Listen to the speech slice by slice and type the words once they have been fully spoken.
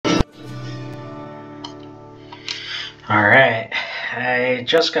Alright, I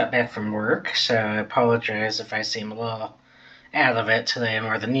just got back from work, so I apologize if I seem a little out of it today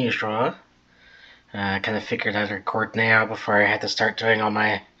more than usual. I kind of figured I'd record now before I had to start doing all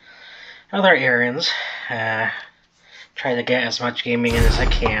my other errands. Try to get as much gaming in as I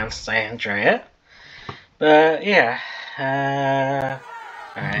can since I enjoy it. But yeah,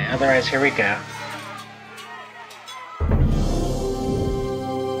 alright, otherwise here we go.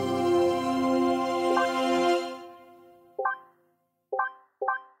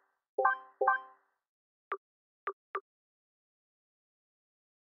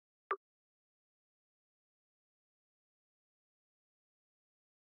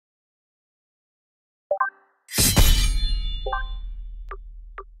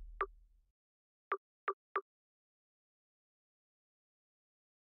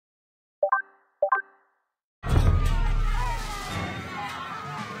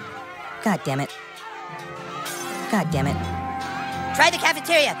 God damn it. God damn it. Try the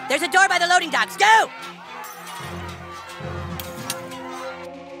cafeteria. There's a door by the loading docks. Go!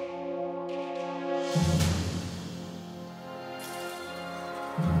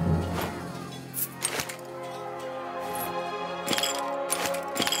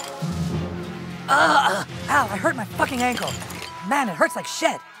 Ow, I hurt my fucking ankle. Man, it hurts like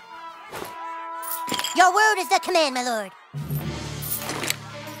shit. Your word is the command, my lord.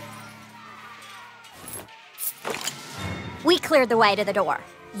 We cleared the way to the door.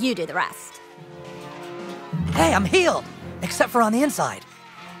 You do the rest. Hey, I'm healed. Except for on the inside.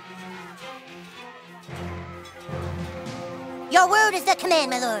 Your word is the command,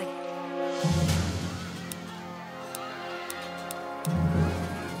 my lord.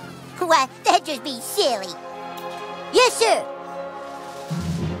 Why, that'd just be silly. Yes, sir.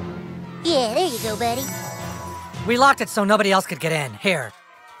 Yeah, there you go, buddy. We locked it so nobody else could get in. Here.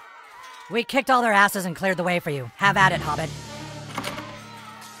 We kicked all their asses and cleared the way for you. Have at it, Hobbit.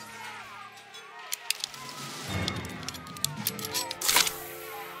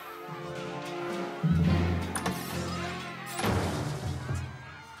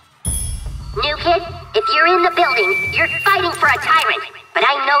 New kid, if you're in the building, you're fighting for a tyrant. But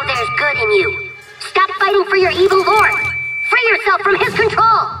I know there's good in you. Stop fighting for your evil lord. Free yourself from his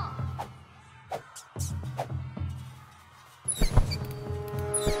control.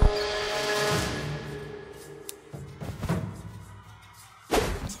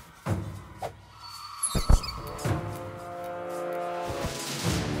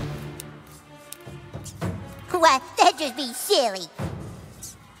 Why, that'd just be silly.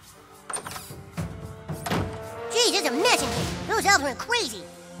 Jeez, it's a messenger. Those elves went crazy.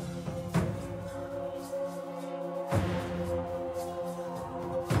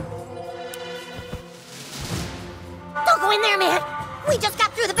 Don't go in there, man. We just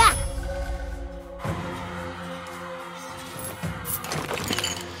got through the back.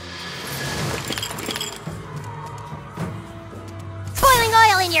 Boiling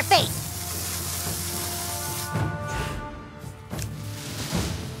oil in your face.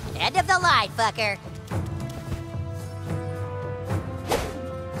 End of the line, fucker.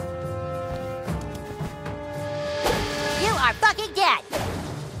 You are fucking dead.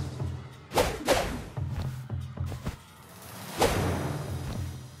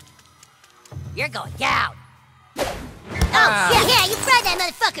 You're going down. Oh, shit, yeah, you fried that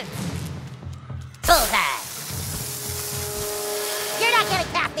motherfucker. Bullseye. You're not gonna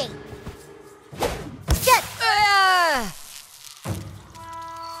cap me. Shit.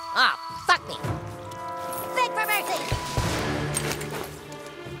 Oh, fuck me. Beg for mercy.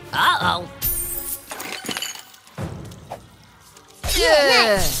 Uh-oh.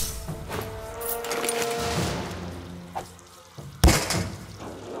 Yeah, nice.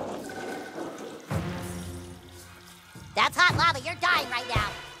 That's hot lava. You're dying right now.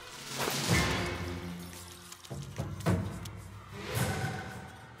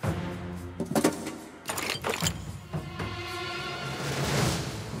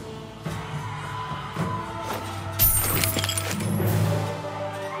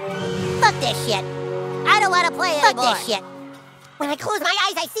 Fuck this shit. I don't want to play anymore. Fuck this shit. When I close my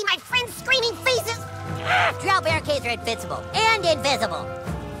eyes, I see my friends' screaming faces. Drow barricades are invincible and invisible.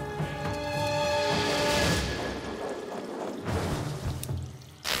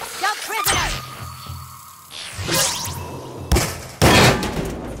 Jump prisoner!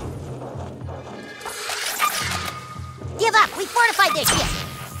 Give up! We fortified this shit!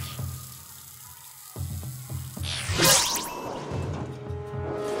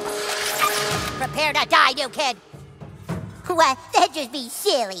 Prepare to die, new kid! What? That'd just be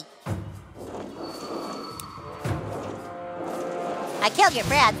silly. I killed your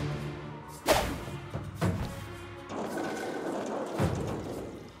friend.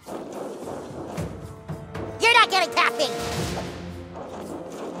 me!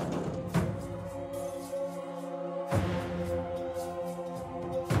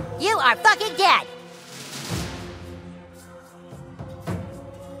 You are fucking dead!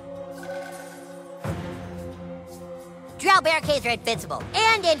 Drow barricades are invincible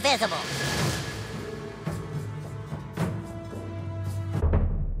and invisible.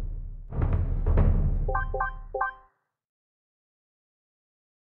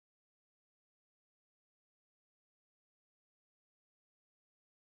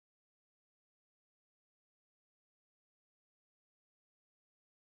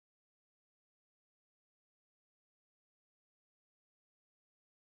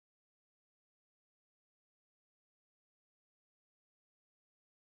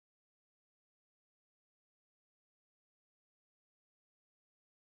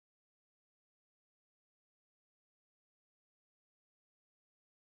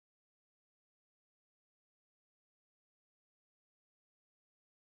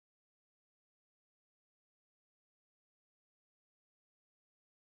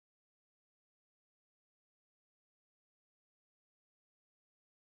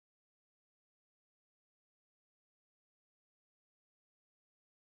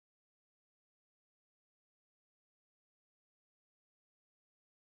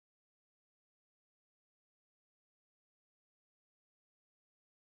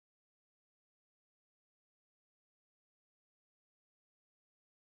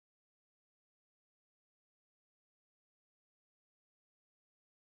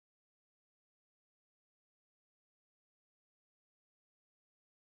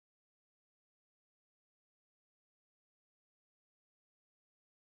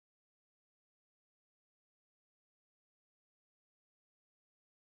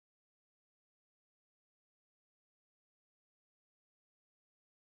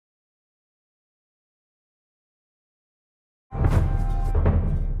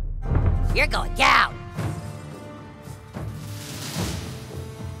 You're going down!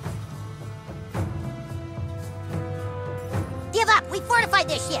 Give up! We fortified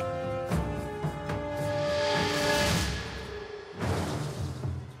this shit!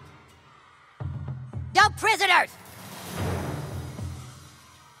 No prisoners!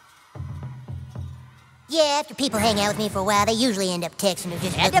 Yeah, after people hang out with me for a while, they usually end up texting or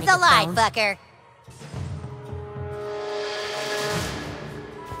just end of the line, fucker!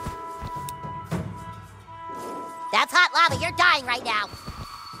 That's hot lava, you're dying right now!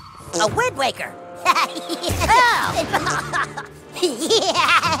 A Wind Waker! Oh.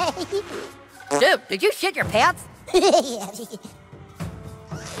 Dude, did you shit your pants? Got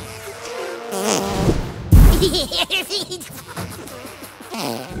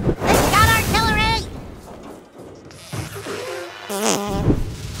artillery!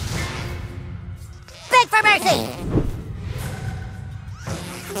 Beg for mercy!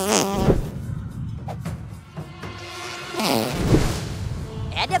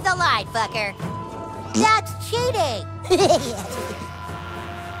 End of the line, fucker. That's cheating!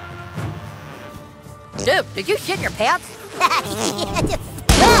 Dude, did you shit your pants? Wow,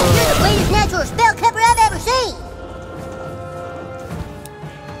 you're the greatest natural spell cover I've ever seen!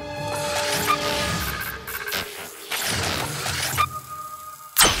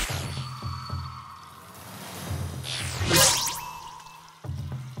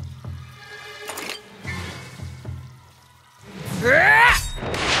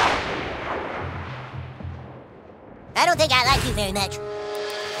 I don't think I like you very much.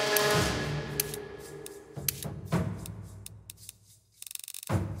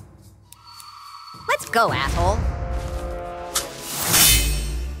 Let's go, asshole.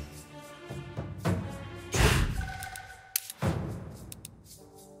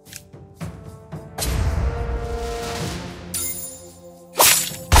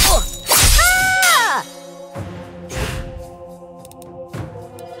 Ah!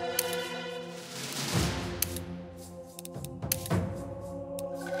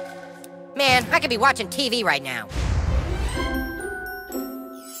 Man, I could be watching TV right now.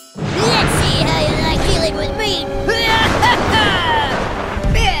 Let's see how you like dealing with me.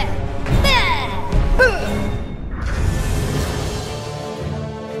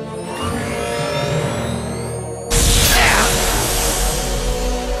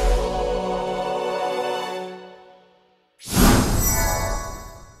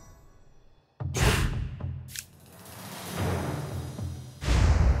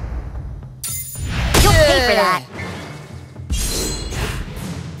 You'll pay for that.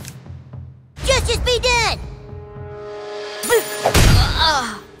 Justice be done!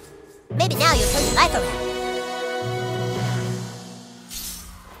 Maybe now you'll turn your life around.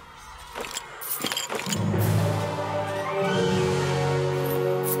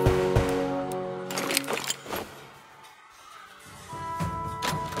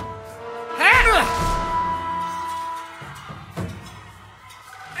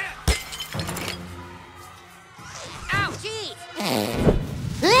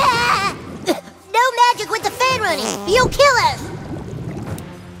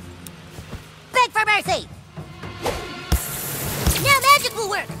 mercy! Now magic will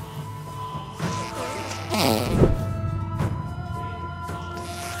work!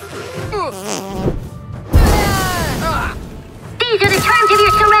 These are the terms of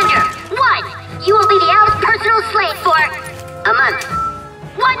your surrender. 1. You will be the Owl's personal slave for a month.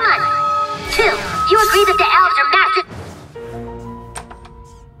 1 month. 2. You agree that the Owls are masters.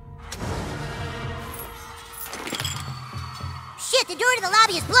 Shit, the door to the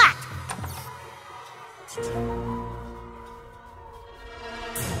lobby is blocked!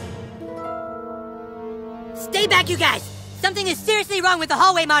 Stay back, you guys! Something is seriously wrong with the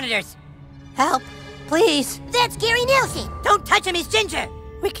hallway monitors! Help, please. That's Gary Nelson! Don't touch him, he's Ginger!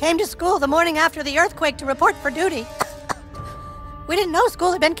 We came to school the morning after the earthquake to report for duty. We didn't know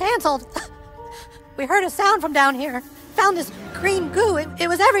school had been canceled. We heard a sound from down here. Found this green goo. It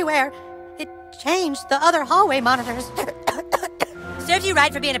was everywhere. It changed the other hallway monitors. Serves you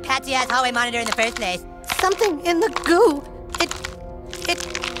right for being a patsy-ass hallway monitor in the first place. Something in the goo.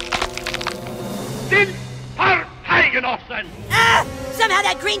 Den Parteigenossen! Ah! Somehow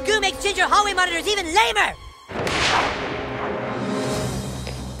that green goo makes Ginger hallway monitors even lamer!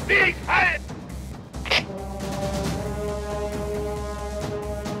 Weg heil!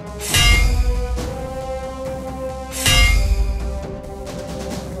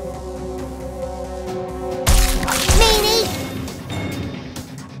 Meanie!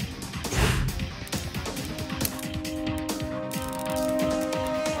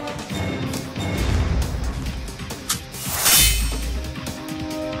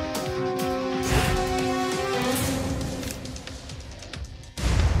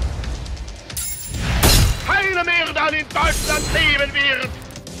 Keiner mehr dann in Deutschland leben wird!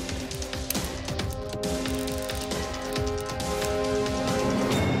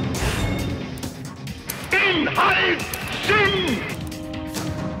 Inhalt! Sinn!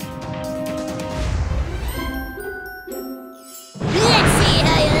 Let's see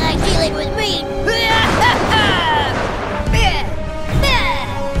how you like dealing with me!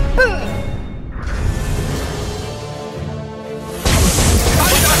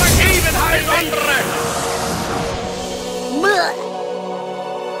 Alter Vergebenheit, andere!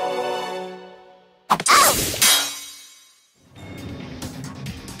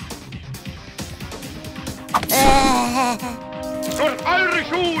 Durch eure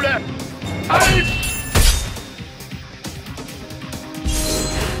Schule! Halt!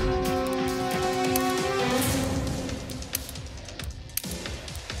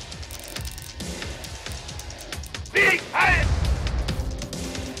 Weg heil!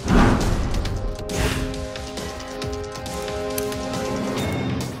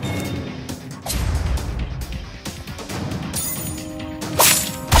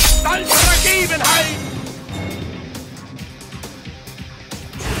 Stolze Vergebenheit!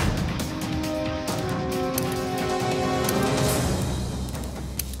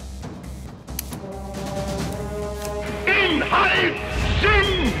 Inhalt!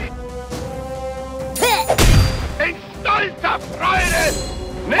 Sinn! In stolzer Freude!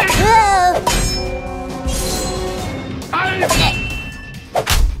 Nicht als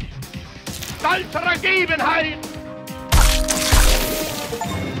stolzer Ergebenheit!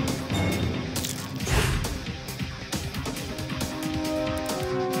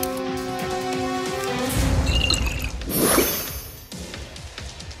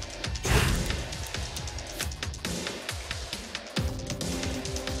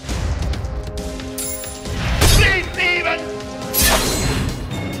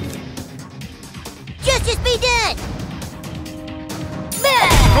 Justice be done!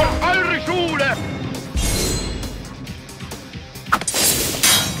 Durch eure Schule!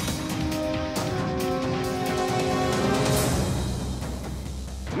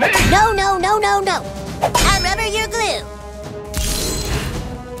 Nicht No, no, no, no, no! I'm rubber, you're glue!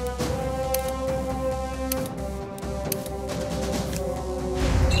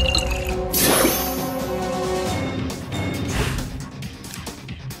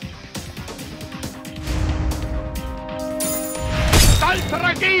 stolzer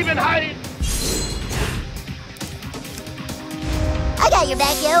Ergebenheit! I got your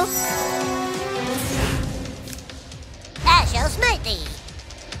back, yo! I shall smite thee!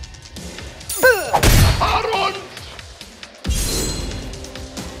 Aaron!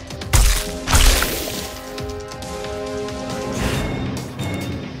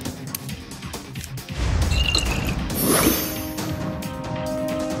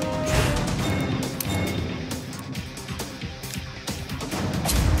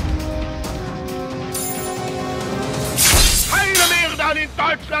 Keiner mehr dann in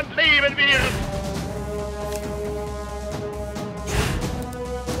Deutschland leben wird!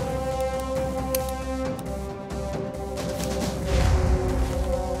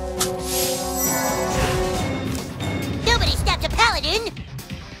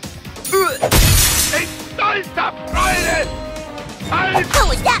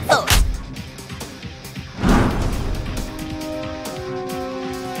 What's that for?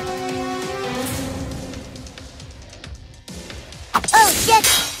 Oh, shit!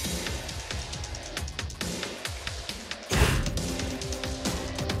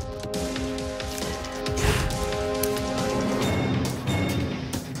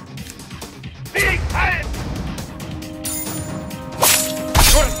 Weg ein!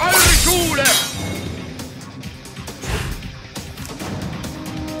 Durch eure Schule!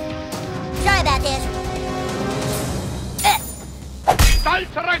 Sorry about this.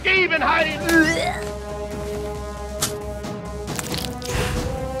 Stolze Ergebenheit!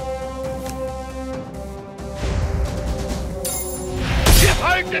 Wir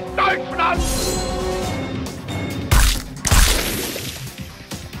folgen Deutschland!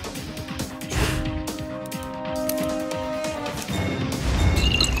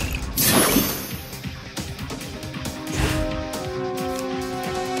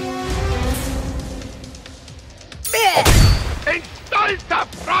 In stolzer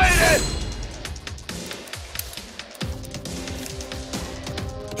Freude!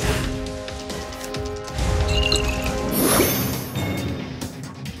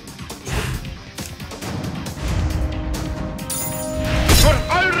 Für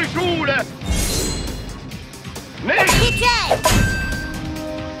eure Schule! Nicht Good job!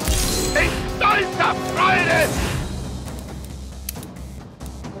 in stolzer Freude!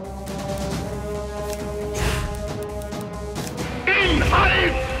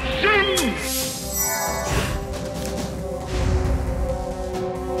 Inhalt Sinn!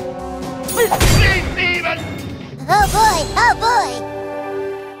 Sieben! Oh boy, oh boy!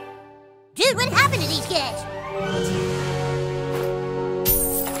 Dude, what happened to these guys?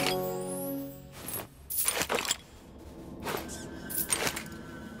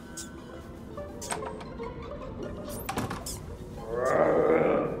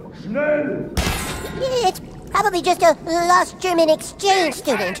 Schnell! It's probably just a lost German exchange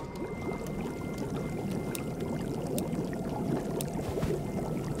student.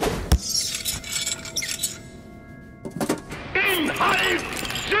 Inhalt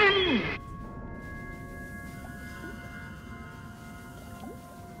Sinn!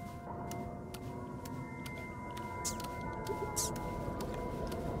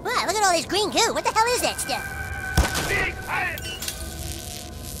 Wow, look at all this green goo. What the hell is that stuff? Weg ein!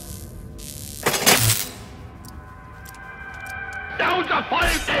 Der unser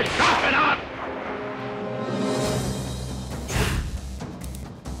Volk geschaffen hat!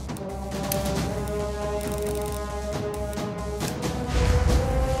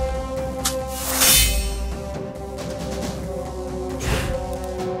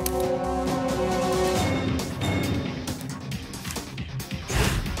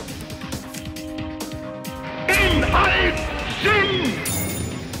 Inhalt Sinn!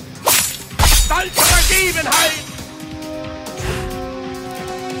 Stolze Ergebenheit!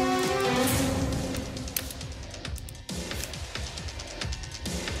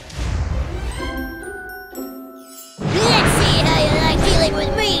 Let's see how you like dealing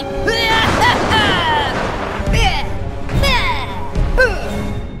with me.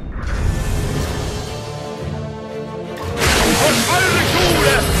 Von eure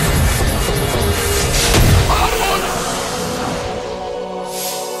Schule! Harmon!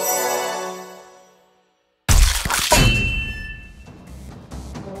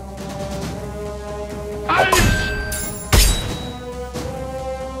 Eins!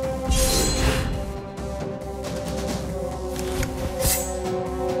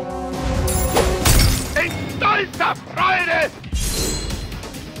 In stolzer Freude!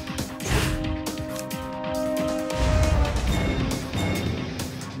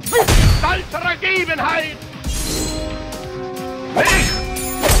 Stolzer Ergebenheit! Nicht!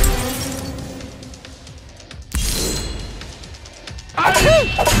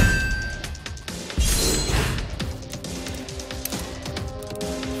 Eins!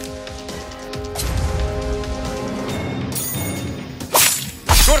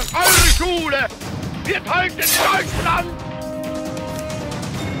 Durch eure Schule! Wir halten Deutschland!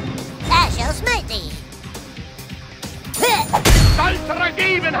 I shall smite thee. Stolzer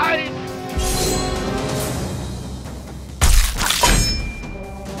Ergebenheit!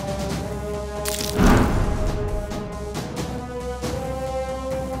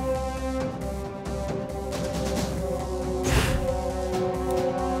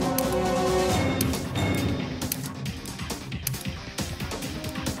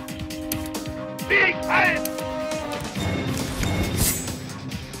 Weg ein!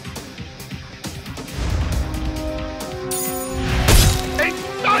 In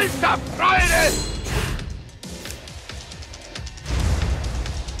stolzer Freude!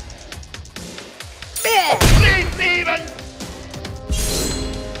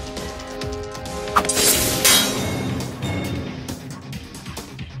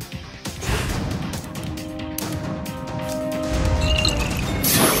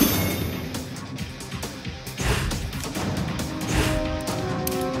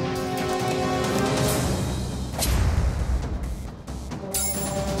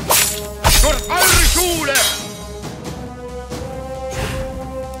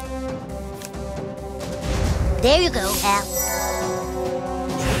 There you go, pal.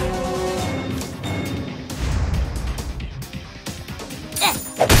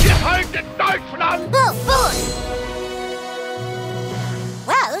 Wir halten Deutschland! Oh, boy!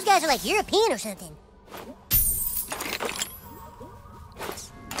 Wow, those guys are like European or something.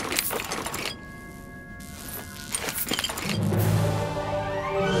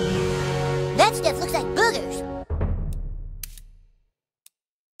 That stuff looks like boogers.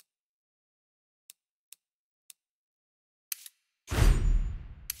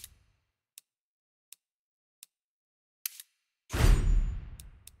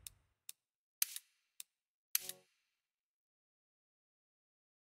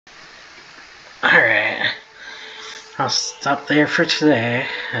 Alright, I'll stop there for today.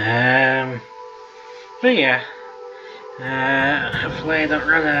 But yeah, hopefully I don't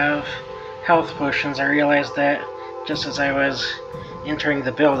run out of health potions. I realized that just as I was entering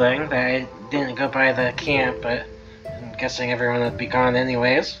the building, that I didn't go by the camp, but I'm guessing everyone would be gone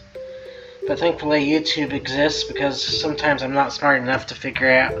anyways. But thankfully YouTube exists, because sometimes I'm not smart enough to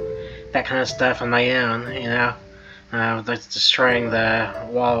figure out that kind of stuff on my own, you know? Like destroying the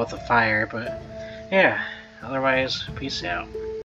wall with the fire, but yeah, otherwise, peace out.